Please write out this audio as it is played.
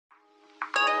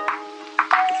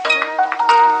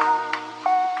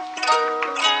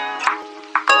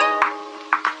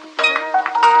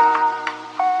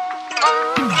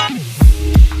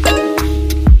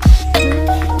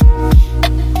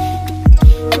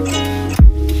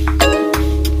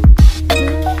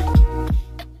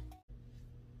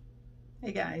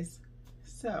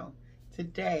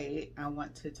today I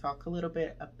want to talk a little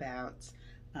bit about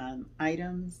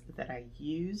items that I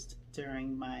used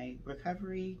during my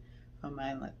recovery from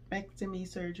my lumpectomy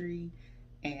surgery,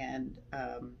 and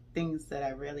things that I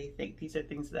really think, these are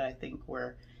things that I think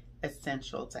were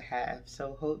essential to have.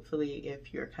 So hopefully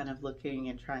if you're kind of looking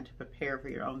and trying to prepare for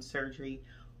your own surgery,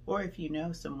 or if you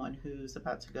know someone who's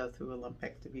about to go through a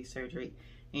lumpectomy surgery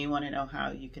and you want to know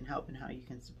how you can help and how you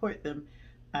can support them,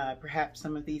 perhaps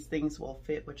some of these things will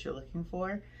fit what you're looking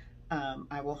for.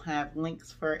 I will have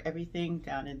links for everything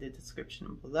down in the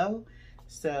description below.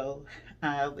 So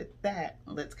with that,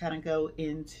 let's kind of go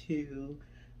into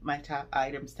my top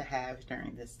items to have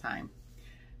during this time.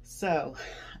 So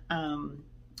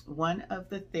one of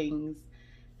the things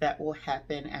that will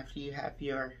happen after you have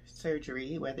your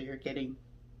surgery, whether you're getting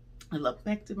a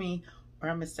lumpectomy or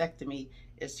a mastectomy,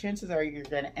 is chances are you're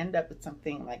going to end up with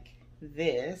something like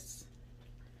this,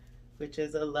 which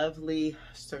is a lovely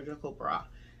surgical bra.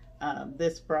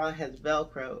 This bra has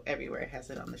Velcro everywhere. It has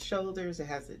it on the shoulders, it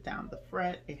has it down the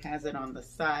front, it has it on the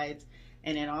sides,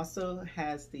 and it also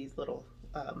has these little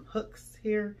hooks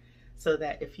here so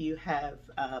that if you have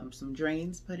some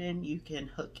drains put in, you can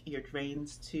hook your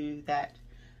drains to that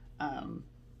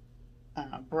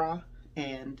bra,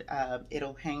 and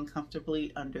it'll hang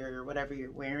comfortably under whatever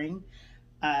you're wearing.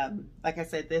 Like I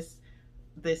said, this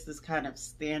is kind of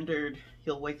standard.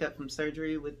 You'll wake up from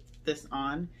surgery with this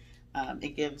on.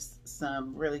 It gives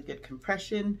some really good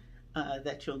compression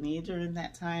that you'll need during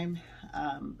that time.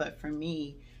 But for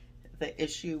me, the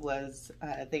issue was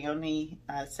they only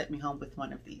sent me home with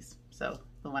one of these. So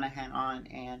the one I had on,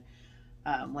 and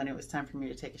when it was time for me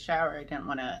to take a shower, I didn't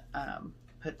want to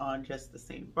put on just the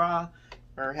same bra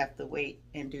or have to wait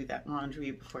and do that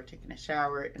laundry before taking a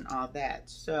shower and all that.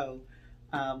 So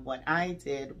what I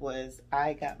did was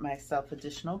I got myself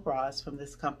additional bras from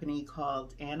this company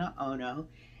called Anna Ono,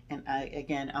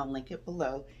 and I'll link it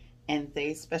below, and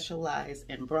they specialize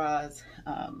in bras,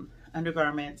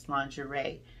 undergarments,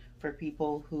 lingerie for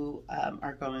people who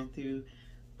are going through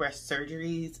breast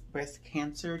surgeries, breast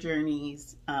cancer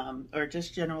journeys, or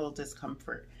just general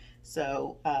discomfort.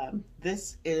 So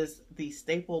this is the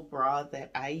staple bra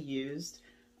that I used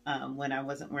when I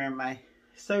wasn't wearing my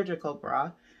surgical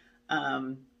bra.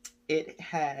 It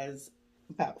has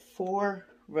about 4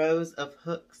 rows of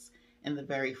hooks in the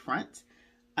very front.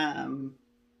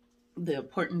 The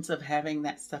importance of having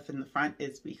that stuff in the front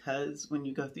is because when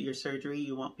you go through your surgery,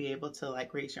 you won't be able to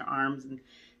like raise your arms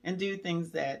and do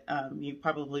things that you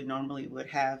probably normally would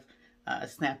have,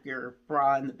 snap your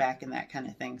bra in the back and that kind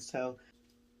of thing. So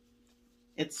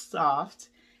it's soft.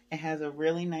 It has a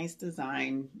really nice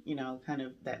design, you know, kind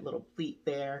of that little pleat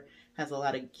there, has a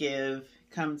lot of give,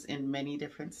 comes in many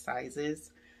different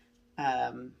sizes.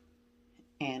 And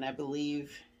I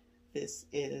believe this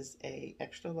is a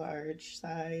extra large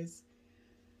size,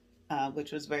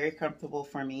 which was very comfortable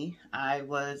for me. I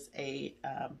was a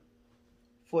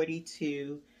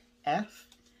 42F.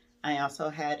 I also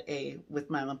had with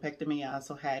my lumpectomy, I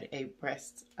also had a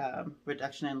breast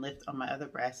reduction and lift on my other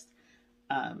breast.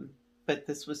 But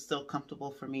this was still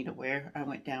comfortable for me to wear. I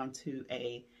went down to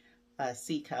a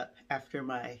C cup after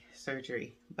my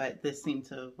surgery, but this seemed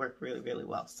to work really, really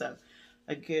well. So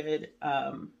a good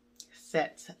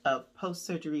set of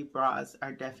post-surgery bras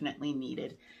are definitely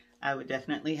needed. I would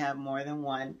definitely have more than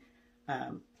one,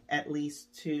 at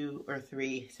least 2 or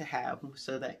 3 to have,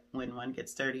 so that when one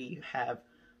gets dirty, you have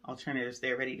alternatives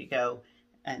there ready to go,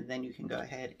 and then you can go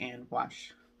ahead and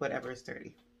wash whatever is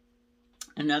dirty.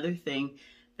 Another thing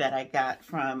that I got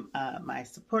from my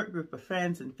support group of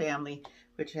friends and family,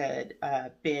 which had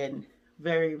been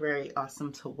very, very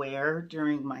awesome to wear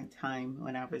during my time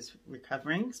when I was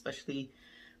recovering, especially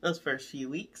those first few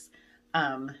weeks.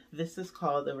 This is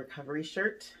called the recovery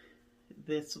shirt.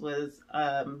 This was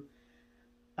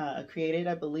created,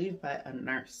 I believe, by a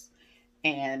nurse.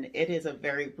 And it is a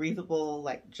very breathable,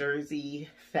 like jersey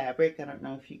fabric. I don't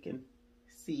know if you can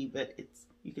see, but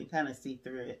you can kind of see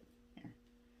through it.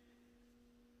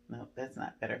 No, that's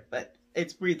not better, but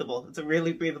it's breathable. It's a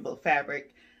really breathable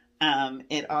fabric.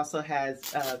 It also has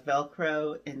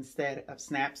Velcro instead of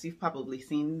snaps. You've probably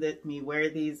seen me wear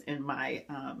these in my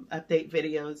update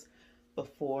videos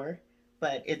before,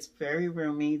 but it's very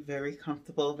roomy, very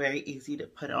comfortable, very easy to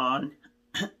put on.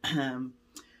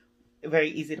 Very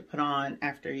easy to put on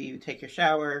after you take your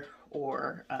shower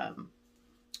or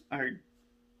are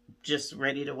just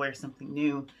ready to wear something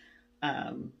new.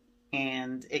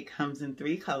 And it comes in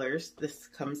 3 colors. This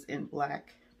comes in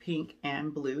black, pink,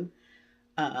 and blue.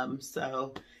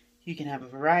 So you can have a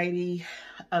variety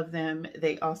of them.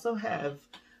 They also have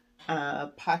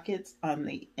pockets on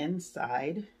the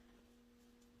inside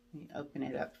Let me open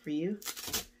it up for you.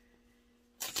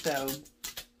 So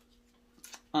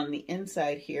on the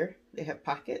inside here, they have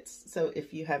pockets. So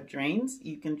if you have drains,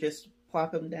 you can just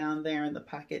plop them down there in the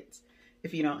pockets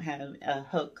if you don't have a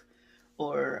hook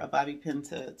or a bobby pin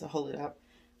to hold it up.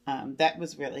 That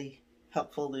was really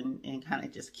helpful in kind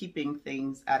of just keeping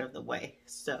things out of the way.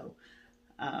 So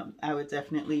I would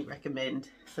definitely recommend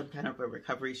some kind of a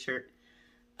recovery shirt.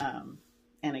 And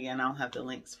again, I'll have the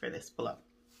links for this below.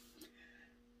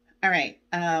 All right,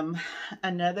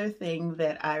 another thing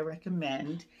that I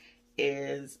recommend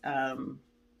is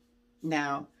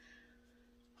now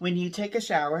when you take a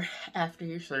shower after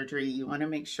your surgery, you want to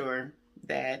make sure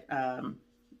that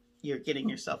you're getting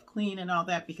yourself clean and all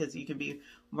that, because you can be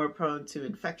more prone to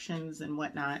infections and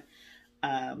whatnot.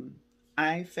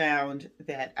 I found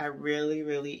that I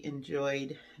really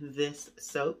enjoyed this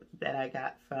soap that I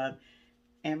got from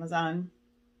Amazon.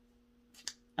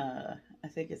 I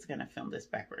think it's gonna film this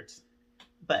backwards,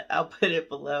 but I'll put it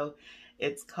below.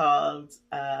 It's called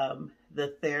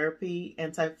the Therapy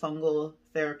Antifungal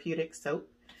Therapeutic Soap.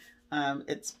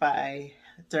 It's by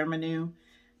Dermanew,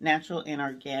 natural and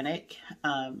organic.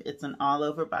 It's an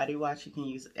all-over body wash. You can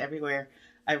use it everywhere.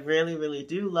 I really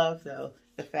do love, though,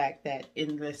 the fact that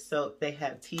in this soap they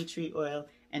have tea tree oil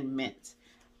and mint,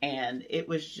 and it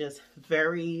was just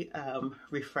very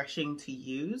refreshing to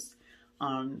use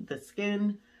on the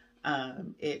skin.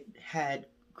 It had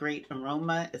great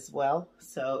aroma as well,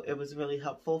 so it was really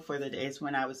helpful for the days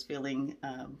when I was feeling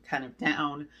kind of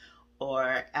down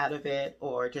or out of it,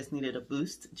 or just needed a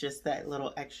boost. Just that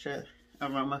little extra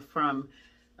aroma from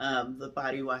the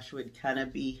body wash would kind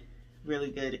of be really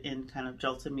good in kind of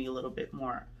jolting me a little bit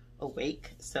more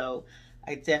awake. So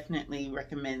I definitely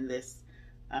recommend this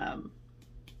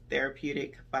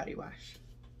therapeutic body wash.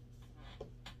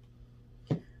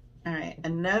 All right,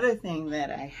 another thing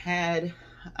that I had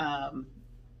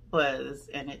was,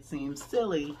 and it seems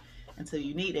silly until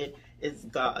you need it, is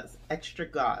gauze, extra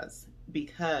gauze,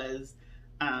 because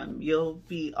you'll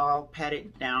be all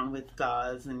patted down with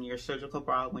gauze in your surgical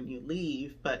bra when you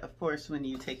leave, but of course when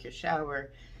you take your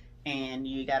shower and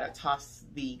you gotta toss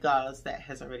the gauze that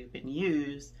has already been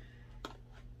used,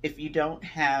 if you don't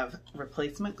have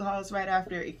replacement gauze right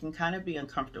after, it can kind of be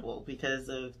uncomfortable because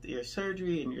of your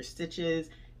surgery and your stitches.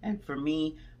 And for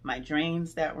me, my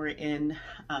drains that were in,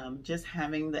 just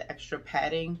having the extra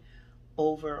padding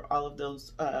over all of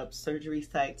those surgery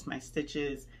sites, my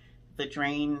stitches, the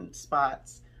drain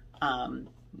spots,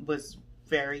 was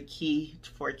very key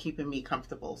for keeping me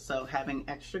comfortable. So having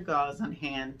extra gauze on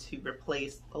hand to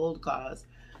replace old gauze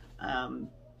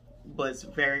was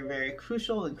very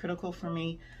crucial and critical for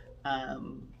me.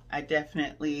 I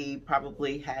definitely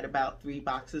probably had about 3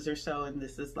 boxes or so, and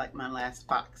this is like my last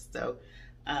box. So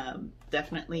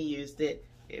definitely used it.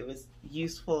 It was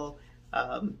useful.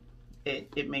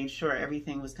 It made sure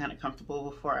everything was kind of comfortable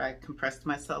before I compressed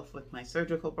myself with my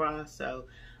surgical bra. So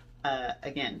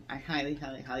again, I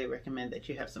highly recommend that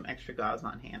you have some extra gauze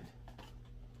on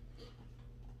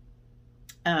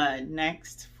hand.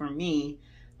 Next for me,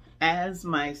 as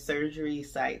my surgery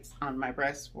sites on my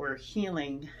breasts were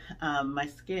healing, my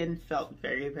skin felt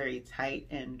very tight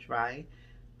and dry.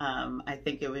 I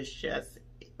think it was just,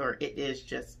 or it is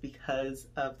just because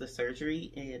of the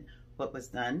surgery and what was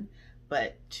done.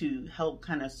 But to help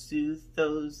kind of soothe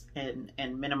those and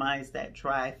minimize that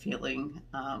dry feeling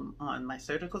on my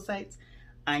surgical sites,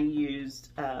 I used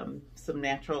some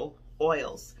natural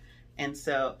oils. And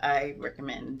so I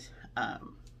recommend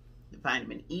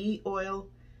vitamin E oil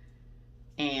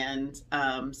and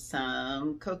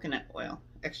some coconut oil,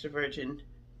 extra virgin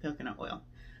coconut oil.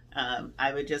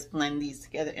 I would just blend these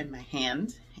together in my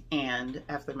hand, and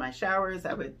after my showers,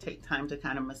 I would take time to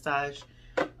kind of massage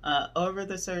over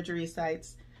the surgery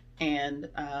sites and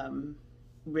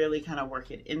really kind of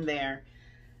work it in there.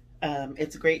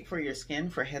 It's great for your skin,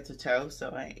 for head to toe,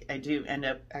 so I do end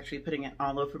up actually putting it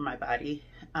all over my body,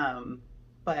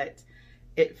 but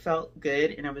it felt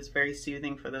good, and it was very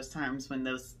soothing for those times when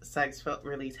those sites felt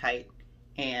really tight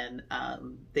and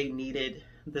they needed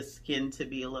the skin to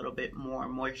be a little bit more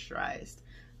moisturized.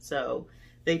 So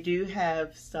they do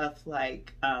have stuff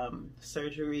like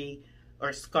surgery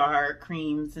or scar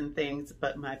creams and things,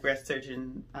 but my breast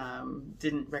surgeon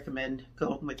didn't recommend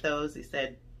going with those. He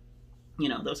said, you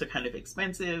know, those are kind of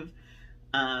expensive,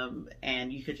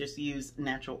 and you could just use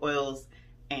natural oils,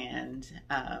 and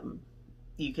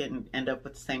you can end up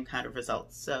with the same kind of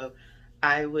results. So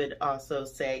I would also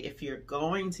say, if you're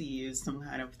going to use some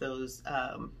kind of those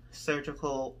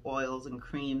surgical oils and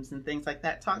creams and things like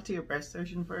that, talk to your breast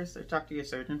surgeon first, or talk to your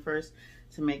surgeon first,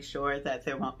 to make sure that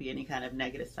there won't be any kind of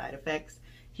negative side effects.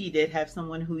 He did have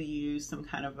someone who used some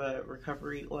kind of a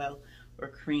recovery oil or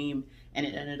cream, and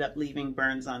it ended up leaving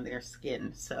burns on their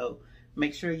skin. So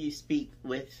make sure you speak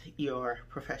with your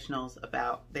professionals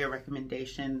about their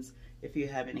recommendations if you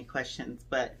have any questions.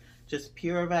 But just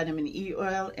pure vitamin E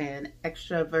oil and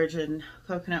extra virgin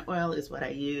coconut oil is what I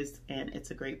use, and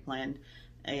it's a great blend.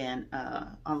 And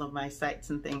all of my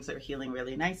sites and things are healing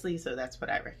really nicely, so that's what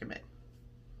I recommend.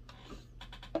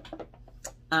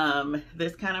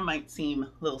 This kind of might seem a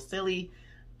little silly,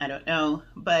 I don't know,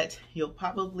 but you'll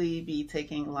probably be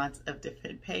taking lots of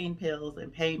different pain pills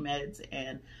and pain meds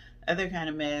and other kind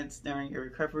of meds during your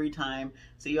recovery time.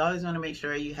 So you always want to make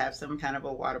sure you have some kind of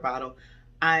a water bottle.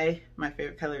 My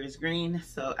favorite color is green,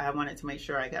 so I wanted to make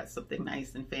sure I got something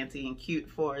nice and fancy and cute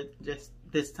for just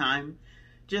this time.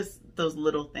 Just those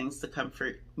little things to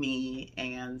comfort me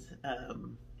and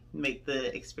make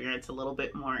the experience a little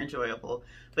bit more enjoyable.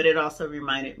 But it also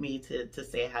reminded me to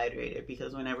stay hydrated,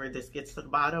 because whenever this gets to the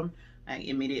bottom, I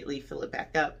immediately fill it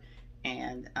back up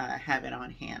and have it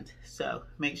on hand. So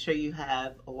make sure you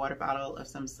have a water bottle of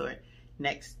some sort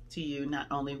next to you. Not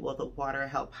only will the water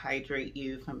help hydrate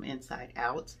you from inside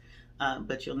out,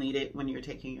 but you'll need it when you're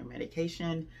taking your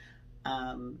medication.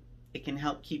 It can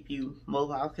help keep you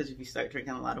mobile, because if you start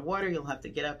drinking a lot of water, you'll have to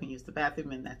get up and use the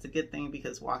bathroom, and that's a good thing,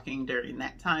 because walking during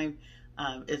that time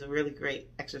is a really great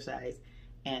exercise,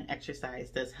 and exercise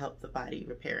does help the body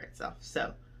repair itself.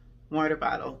 So water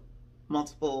bottle,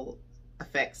 multiple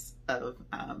effects of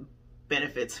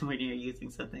benefits when you're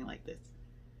using something like this.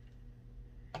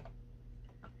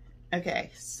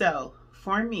 Okay, so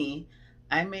for me,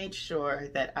 I made sure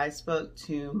that I spoke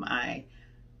to my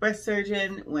breast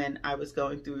surgeon when I was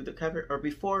going through the recovery, or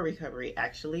before recovery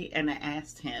actually, and I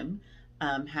asked him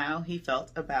how he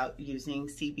felt about using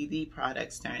CBD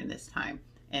products during this time,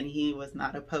 and he was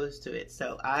not opposed to it.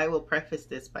 So I will preface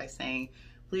this by saying,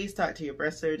 please talk to your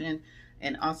breast surgeon,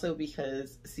 and also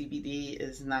because CBD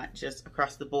is not just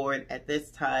across the board at this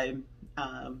time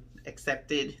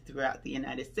accepted throughout the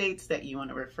United States, that you want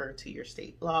to refer to your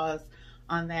state laws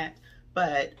on that.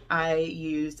 But I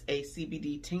used a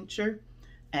CBD tincture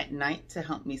at night to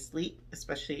help me sleep,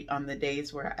 especially on the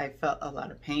days where I felt a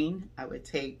lot of pain. I would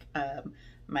take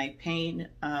my pain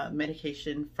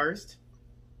medication first,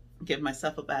 give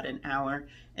myself about an hour,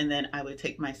 and then I would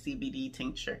take my CBD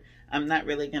tincture. I'm not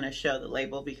really going to show the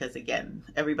label, because again,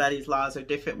 everybody's laws are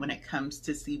different when it comes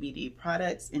to CBD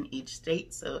products in each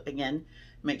state. So again,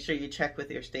 make sure you check with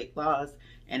your state laws,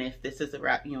 and if this is the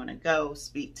route you want to go,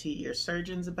 speak to your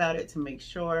surgeons about it to make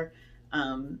sure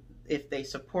if they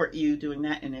support you doing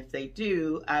that. And if they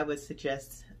do, I would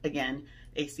suggest, again,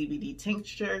 a CBD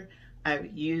tincture. I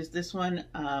would use this one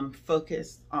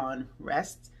focused on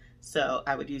rest, so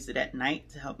I would use it at night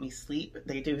to help me sleep.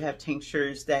 They do have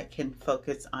tinctures that can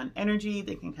focus on energy.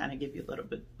 They can kind of give you a little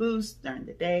bit boost during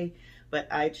the day, but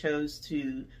I chose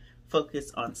to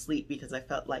focus on sleep because I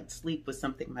felt like sleep was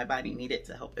something my body needed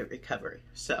to help it recover.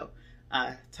 So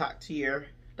talk to your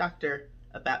doctor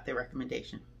about their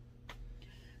recommendation.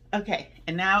 Okay,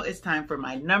 and now it's time for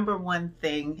my number one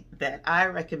thing that I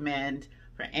recommend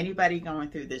for anybody going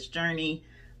through this journey.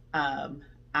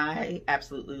 I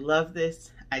absolutely love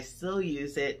this. I still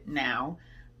use it now,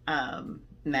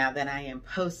 now that I am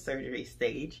post-surgery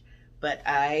stage, but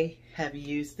I have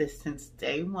used this since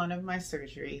day one of my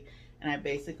surgery, and I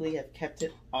basically have kept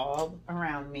it all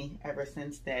around me ever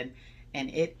since then, and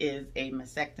it is a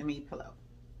mastectomy pillow.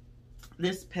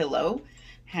 This pillow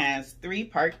has 3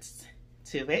 parts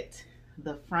to it: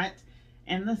 the front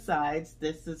and the sides.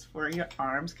 This is for your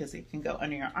arms, because it can go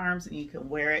under your arms, and you can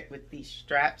wear it with these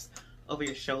straps over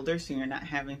your shoulders, so you're not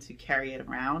having to carry it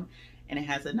around. And it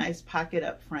has a nice pocket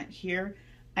up front here.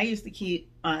 I used to keep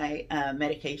my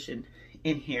medication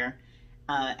in here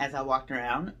as I walked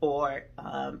around, or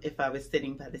if I was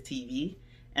sitting by the TV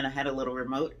and I had a little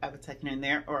remote, I would tuck it in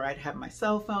there, or I'd have my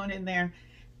cell phone in there.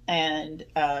 And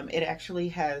it actually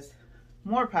has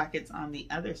more pockets on the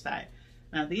other side.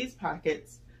 Now these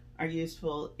pockets are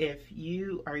useful if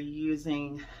you are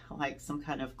using like some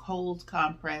kind of cold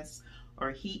compress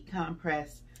or heat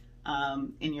compress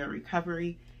in your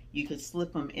recovery. You could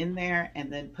slip them in there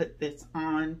and then put this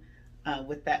on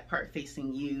with that part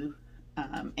facing you.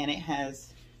 And it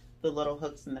has the little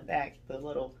hooks in the back, the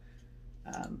little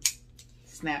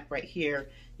snap right here.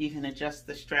 You can adjust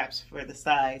the straps for the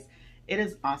size. It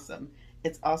is awesome.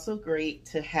 It's also great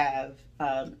to have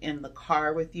in the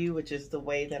car with you, which is the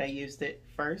way that I used it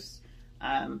first.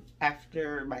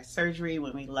 After my surgery,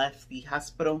 when we left the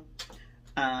hospital,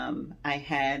 I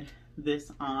had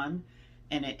this on,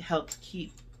 and it helped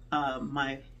keep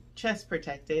my chest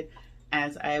protected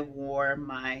as I wore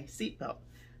my seatbelt.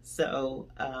 So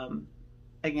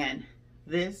again,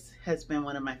 this has been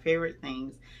one of my favorite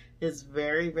things. It's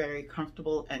very, very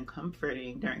comfortable and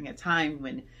comforting during a time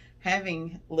when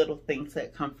having little things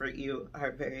that comfort you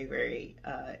are very, very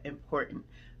important.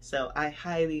 So I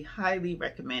highly, highly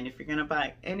recommend, if you're going to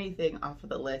buy anything off of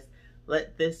the list,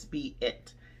 let this be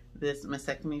it. This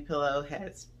mastectomy pillow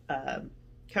has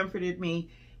comforted me.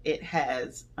 It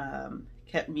has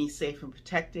kept me safe and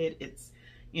protected. It's,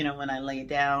 you know, when I lay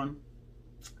down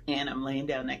and I'm laying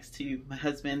down next to my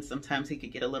husband, sometimes he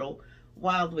could get a little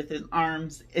wild with his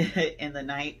arms in the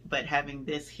night, but having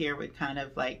this here would kind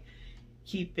of like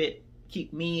keep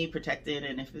me protected.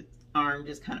 And if his arm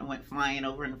just kind of went flying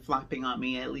over and flopping on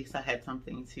me, at least I had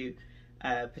something to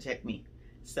protect me.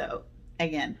 So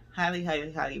again, highly,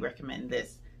 highly, highly recommend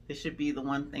this. This should be the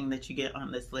one thing that you get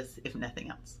on this list, if nothing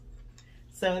else.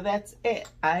 So that's it.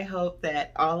 I hope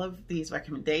that all of these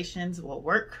recommendations will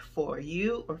work for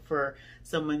you or for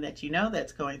someone that you know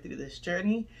that's going through this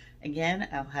journey. Again,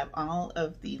 I'll have all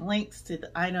of the links to the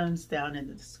items down in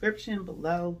the description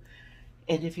below.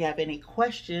 And if you have any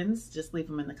questions, just leave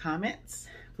them in the comments.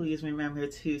 Please remember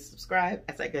to subscribe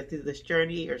as I go through this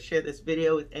journey, or share this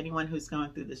video with anyone who's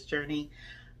going through this journey.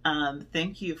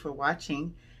 Thank you for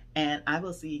watching, and I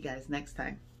will see you guys next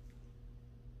time.